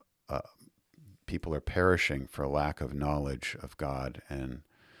people are perishing for lack of knowledge of God. And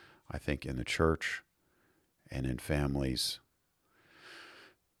I think in the church and in families,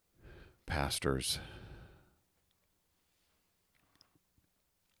 pastors.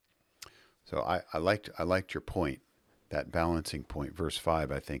 So I liked your point, that balancing point. Verse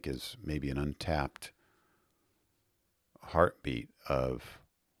 5, I think, is maybe an untapped heartbeat of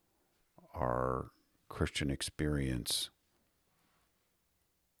our Christian experience.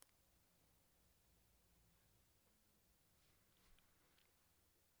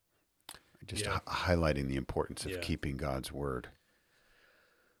 Just highlighting the importance of keeping God's word.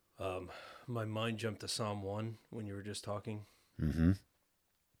 My mind jumped to Psalm 1 when you were just talking. Mm-hmm.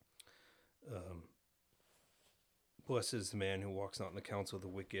 Blessed is the man who walks not in the counsel of the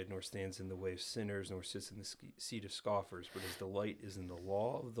wicked, nor stands in the way of sinners, nor sits in the seat of scoffers, but his delight is in the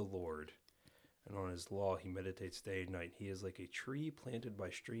law of the Lord, and on his law he meditates day and night. He is like a tree planted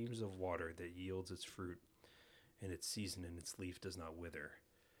by streams of water that yields its fruit in its season, and its leaf does not wither.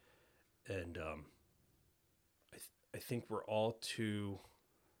 And I think we're all too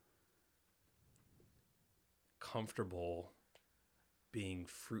comfortable being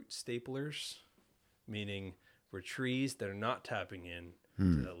fruit staplers, meaning we're trees that are not tapping in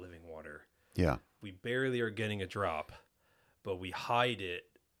to that living water. Yeah. We barely are getting a drop, but we hide it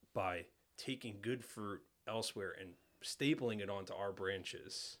by taking good fruit elsewhere and stapling it onto our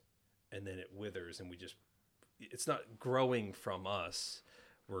branches, and then it withers, and it's not growing from us.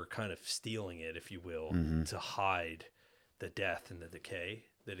 We're kind of stealing it, if you will, to hide the death and the decay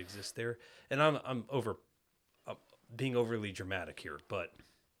that exists there. And I'm being overly dramatic here, but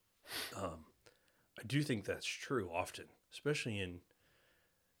I do think that's true often, especially in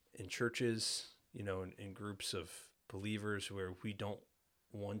churches, in groups of believers where we don't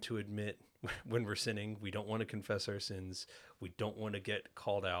want to admit when we're sinning. We don't want to confess our sins. We don't want to get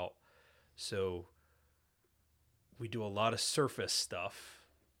called out. So we do a lot of surface stuff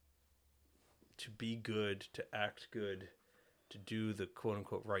to be good, to act good, to do the quote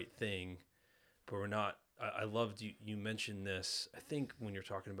unquote right thing. But we're not. I loved you mentioned this, I think, when you're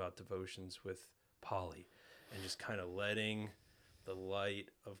talking about devotions with Polly, and just kind of letting the light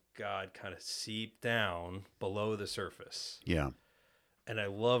of God kind of seep down below the surface. Yeah. And I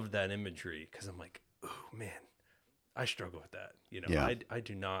love that imagery because I'm like, oh man, I struggle with that. Yeah. I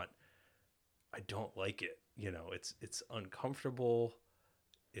do not, I don't like it. It's uncomfortable.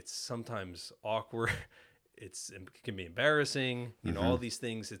 It's sometimes awkward. It can be embarrassing. All these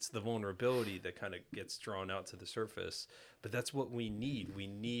things. It's the vulnerability that kind of gets drawn out to the surface. But that's what we need. We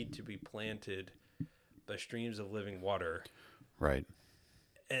need to be planted by streams of living water. Right.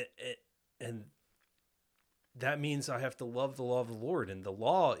 And that means I have to love the law of the Lord, and the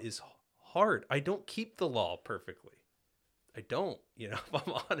law is hard. I don't keep the law perfectly. I don't, if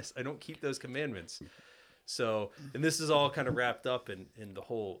I'm honest, I don't keep those commandments. So, and this is all kind of wrapped up in the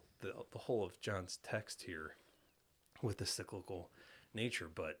whole of John's text here with the cyclical nature.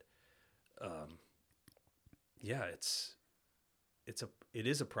 But, yeah, it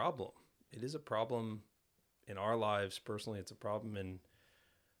is a problem. It is a problem in our lives personally. It's a problem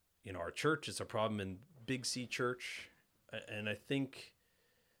in our church. It's a problem in Big C Church. And I think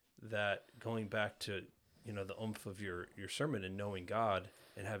that going back to, the oomph of your sermon and knowing God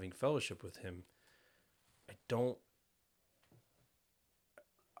and having fellowship with him, I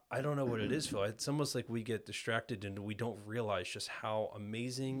don't know what it is, Phil. It's almost like we get distracted and we don't realize just how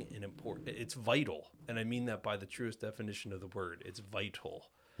amazing and important. It's vital. And I mean that by the truest definition of the word. It's vital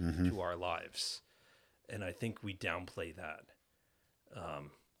to our lives. And I think we downplay that.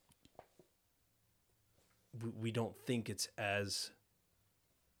 We don't think it's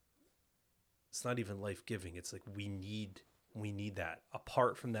not even life-giving. It's like we need that.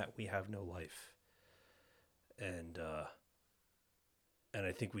 Apart from that, we have no life. And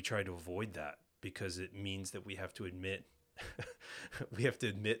I think we try to avoid that because it means that we have to admit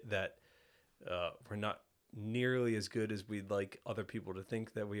that we're not nearly as good as we'd like other people to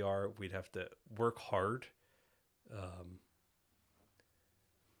think that we are. We'd have to work hard,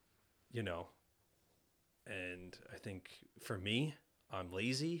 and I think for me, I'm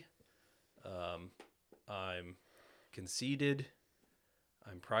lazy. I'm conceited.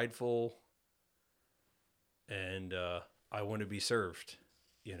 I'm prideful. And I want to be served,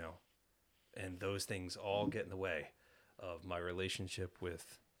 and those things all get in the way of my relationship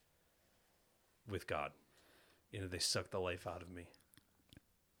with God. They suck the life out of me.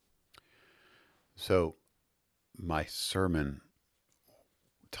 So my sermon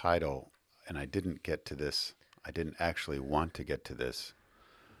title, and I didn't get to this, I didn't actually want to get to this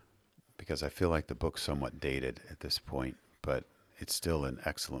because I feel like the book's somewhat dated at this point, but it's still an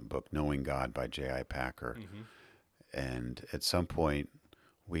excellent book, Knowing God by J.I. Packer. Mm-hmm. And at some point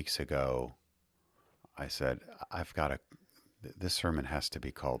weeks ago, I said, this sermon has to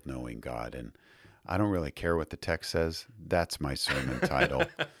be called Knowing God. And I don't really care what the text says. That's my sermon title.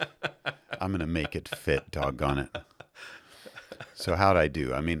 I'm going to make it fit, doggone it. So how'd I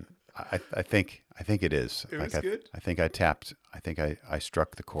do? I mean, I think it is. It was good. I think I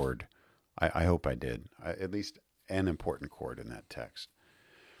struck the chord. I hope I did. At least an important chord in that text.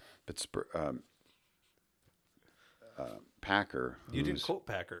 But Packer. You didn't quote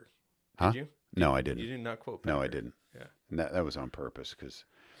Packer, did you? No, I didn't. You did not quote Packer. No, I didn't. Yeah. And that was on purpose because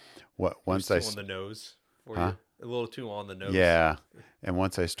once on the nose for you. A little too on the nose. Yeah. And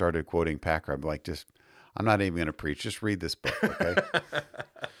once I started quoting Packer, I'm like, I'm not even going to preach. Just read this book, okay?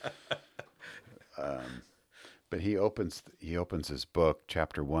 But he opens his book,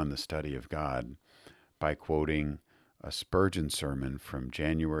 chapter 1, The Study of God, by quoting a Spurgeon sermon from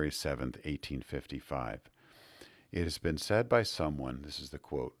January 7th, 1855. It has been said by someone, this is the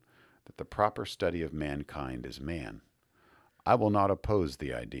quote, that the proper study of mankind is man. I will not oppose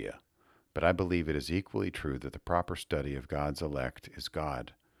the idea, but I believe it is equally true that the proper study of God's elect is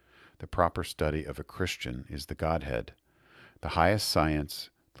God. The proper study of a Christian is the Godhead. The highest science,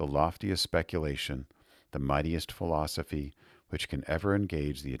 the loftiest speculation, the mightiest philosophy which can ever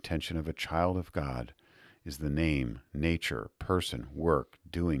engage the attention of a child of God is the name, nature, person, work,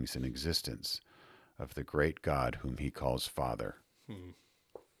 doings, and existence of the great God whom he calls Father.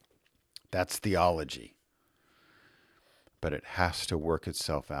 That's theology. But it has to work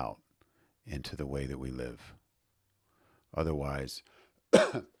itself out into the way that we live. Otherwise,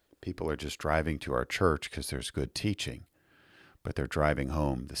 people are just driving to our church because there's good teaching, but they're driving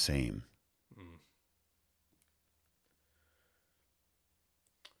home the same.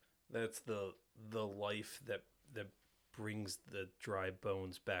 That's the life that brings the dry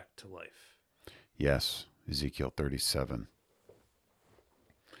bones back to life. Yes, Ezekiel 37,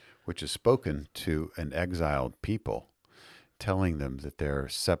 which is spoken to an exiled people, telling them that their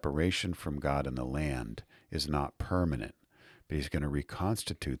separation from God and the land is not permanent, but he's going to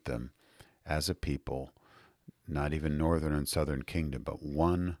reconstitute them as a people, not even northern and southern kingdom, but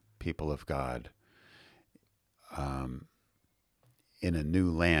one people of God, in a new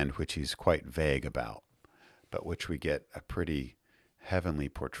land, which he's quite vague about, but which we get a pretty heavenly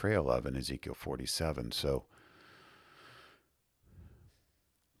portrayal of in Ezekiel 47. So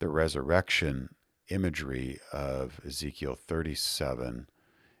the resurrection imagery of Ezekiel 37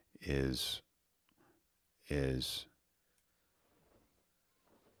 is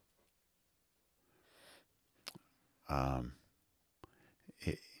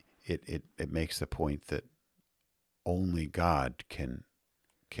it makes the point that only God can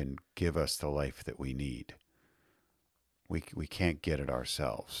give us the life that we need. We can't get it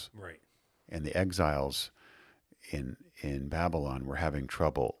ourselves. Right. And the exiles in Babylon were having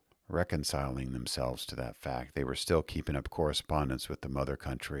trouble reconciling themselves to that fact. They were still keeping up correspondence with the mother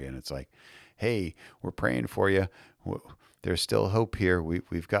country, and it's like, hey, we're praying for you. There's still hope here.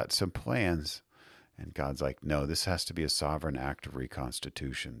 We've got some plans. And God's like, no, this has to be a sovereign act of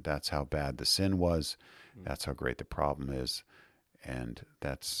reconstitution. That's how bad the sin was. That's how great the problem is. And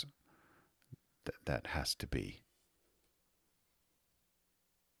that has to be.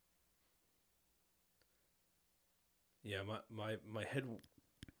 Yeah, my head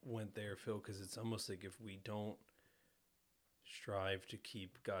went there, Phil, because it's almost like if we don't strive to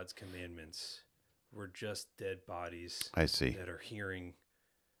keep God's commandments, we're just dead bodies. I see. That are hearing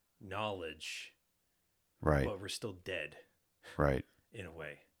knowledge, right? But we're still dead, right? In a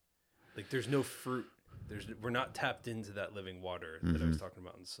way, like there's no fruit. We're not tapped into that living water that I was talking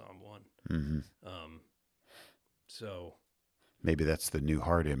about in Psalm 1. Mm-hmm. So maybe that's the new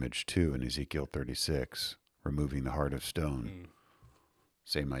heart image too in Ezekiel 36. Removing the heart of stone.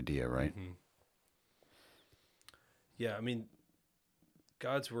 Same idea, right? Mm-hmm. Yeah, I mean,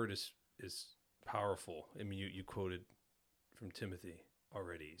 God's word is powerful. I mean, you quoted from Timothy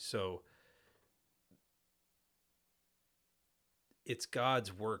already. So it's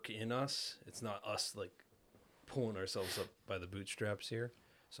God's work in us. It's not us like pulling ourselves up by the bootstraps here.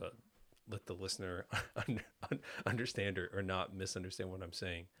 So let the listener understand or not misunderstand what I'm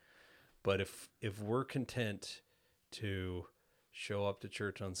saying. But if we're content to show up to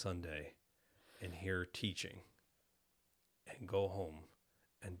church on Sunday and hear teaching and go home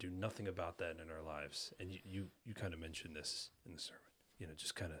and do nothing about that in our lives, and you kind of mentioned this in the sermon,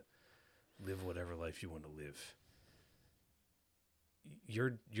 just kind of live whatever life you want to live,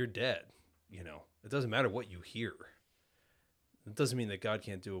 you're dead. It doesn't matter what you hear. It doesn't mean that God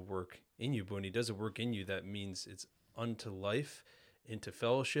can't do a work in you, but when he does a work in you, that means it's unto life, into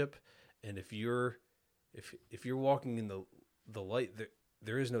fellowship. And if you're walking in the light,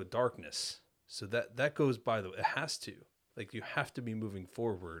 there is no darkness. So that goes by it has to. Like you have to be moving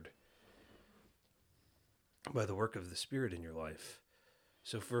forward by the work of the Spirit in your life.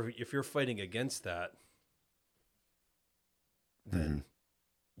 So if you're fighting against that, then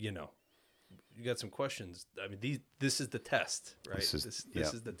you got some questions. I mean, this is the test, right? This is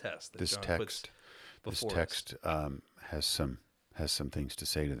the test. That this John text, puts before this text has some things to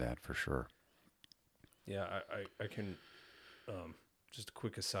say to that for sure. Yeah, I can. Just a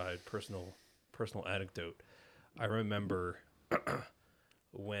quick aside, personal anecdote. I remember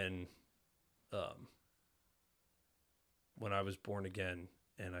when I was born again,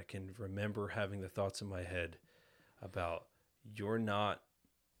 and I can remember having the thoughts in my head about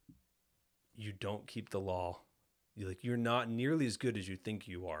you don't keep the law. You're not nearly as good as you think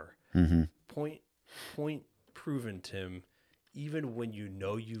you are. Mm-hmm. Point proven, Tim. Even when you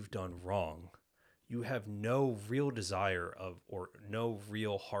know you've done wrong, you have no real desire or no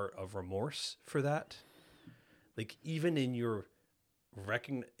real heart of remorse for that. Like even in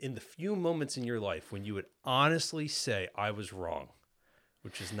in the few moments in your life when you would honestly say, I was wrong,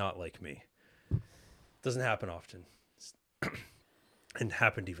 which is not like me. Doesn't happen often. And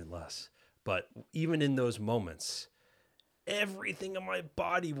happened even less. But even in those moments, everything in my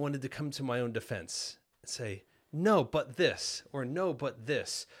body wanted to come to my own defense and say, no, but this, or no, but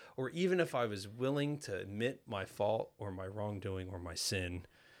this. Or even if I was willing to admit my fault or my wrongdoing or my sin,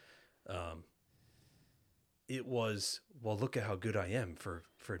 it was, well, look at how good I am for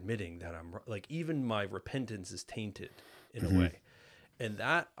admitting that I'm like, even my repentance is tainted in a way. And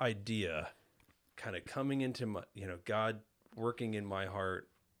that idea kind of coming into my, God working in my heart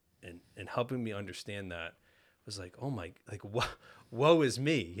and helping me understand that was like, oh my, like, woe is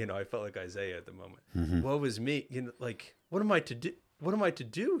me. You know, I felt like Isaiah at the moment. Mm-hmm. Woe is me. You know, like, what am I to do? What am I to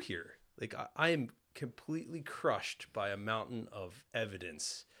do here? Like, I am completely crushed by a mountain of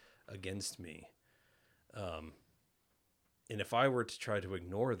evidence against me. And if I were to try to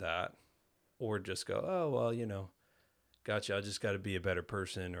ignore that or just go, oh, well, you know, gotcha, I just got to be a better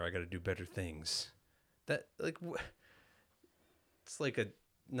person, or I got to do better things. That, like, it's like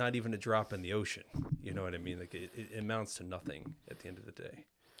not even a drop in the ocean. You know what I mean? Like, it amounts to nothing at the end of the day.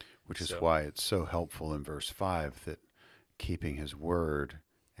 Which is why it's so helpful in verse 5 that keeping his word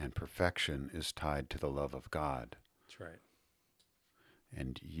and perfection is tied to the love of God. That's right.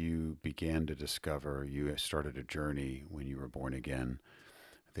 And you began to discover, you started a journey when you were born again,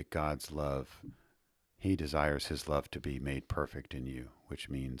 that God's love, he desires his love to be made perfect in you, which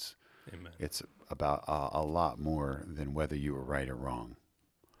means Amen. It's about a lot more than whether you were right or wrong.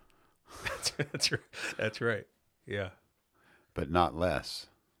 That's right. Yeah. But not less,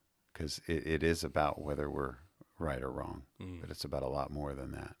 because it is about whether we're right or wrong. But it's about a lot more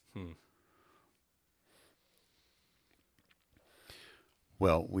than that.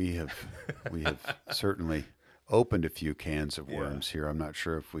 Well, we have certainly opened a few cans of worms here. I'm not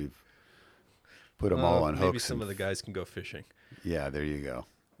sure if we've put them all on hooks. Maybe some of the guys can go fishing. Yeah, there you go.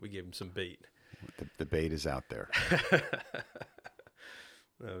 We gave them some bait. The bait is out there.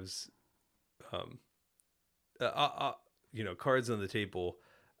 That was, you know, cards on the table.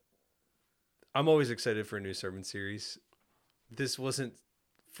 I'm always excited for a new sermon series. This wasn't,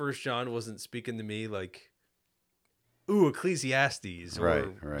 1 John wasn't speaking to me like, ooh, Ecclesiastes,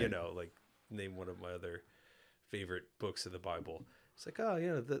 or, right. you know, like, name one of my other favorite books of the Bible. It's like, oh,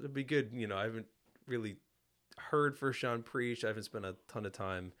 yeah, that'd be good. You know, I haven't really heard 1 John preached. I haven't spent a ton of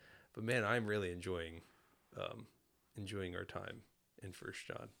time, but man, I'm really enjoying our time in 1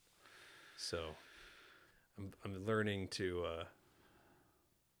 John. So I'm learning to,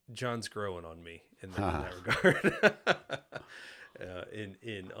 John's growing on me in that regard,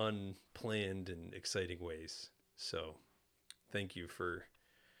 in unplanned and exciting ways. So thank you for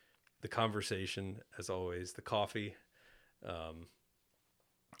the conversation, as always, the coffee,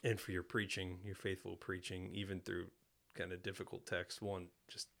 and for your preaching, your faithful preaching, even through kind of difficult text. One,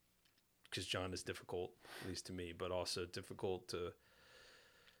 just because John is difficult, at least to me, but also difficult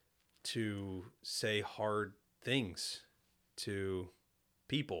to say hard things to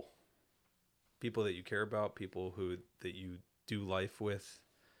people that you care about, people that you do life with.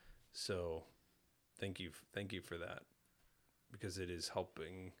 So thank you for that, because it is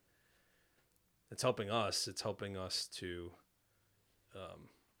helping. It's helping us. It's helping us to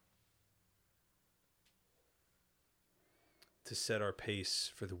set our pace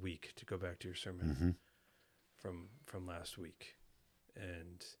for the week, to go back to your sermon from last week.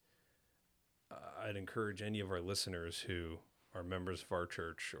 And I'd encourage any of our listeners who are members of our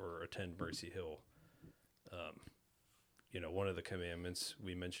church or attend Mercy Hill, you know, one of the commandments,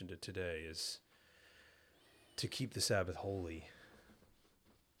 we mentioned it today, is to keep the Sabbath holy.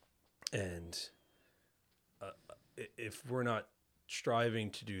 And if we're not striving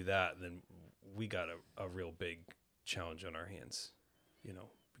to do that, then we got a real big challenge on our hands, you know,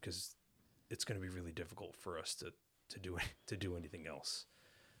 because it's going to be really difficult for us to do anything else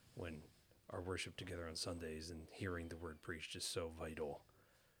when our worship together on Sundays and hearing the word preached is so vital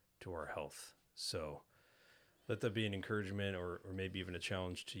to our health. So let that be an encouragement, or maybe even a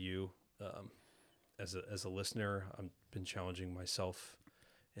challenge to you. As a listener, I've been challenging myself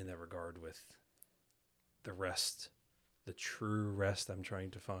in that regard with the rest, the true rest I'm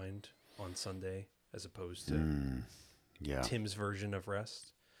trying to find on Sunday, as opposed to Tim's version of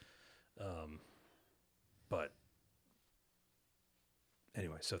rest. But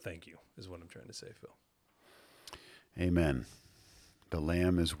anyway, so thank you is what I'm trying to say, Phil. Amen. The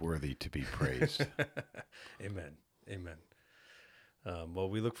Lamb is worthy to be praised. Amen. Well,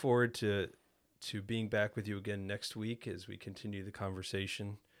 we look forward to being back with you again next week as we continue the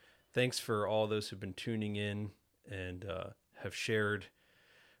conversation. Thanks for all those who've been tuning in and have shared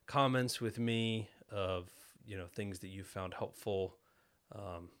comments with me of, you know, things that you found helpful.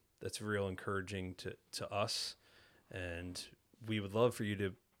 That's real encouraging to us, and we would love for you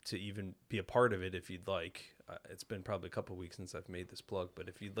to even be a part of it if you'd like. It's been probably a couple of weeks since I've made this plug, but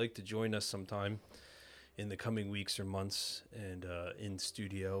if you'd like to join us sometime in the coming weeks or months and in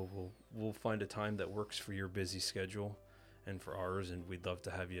studio, we'll find a time that works for your busy schedule and for ours, and we'd love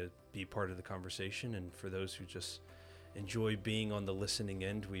to have you be part of the conversation. And for those who just enjoy being on the listening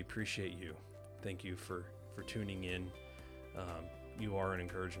end, we appreciate you. Thank you for tuning in. You are an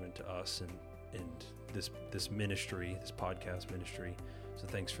encouragement to us and this ministry, this podcast ministry. So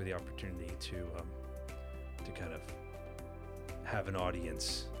thanks for the opportunity to to kind of have an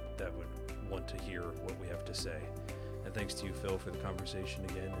audience that would want to hear what we have to say. And thanks to you, Phil, for the conversation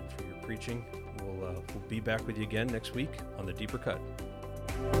again and for your preaching. We'll be back with you again next week on The Deeper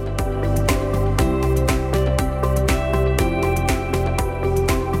Cut.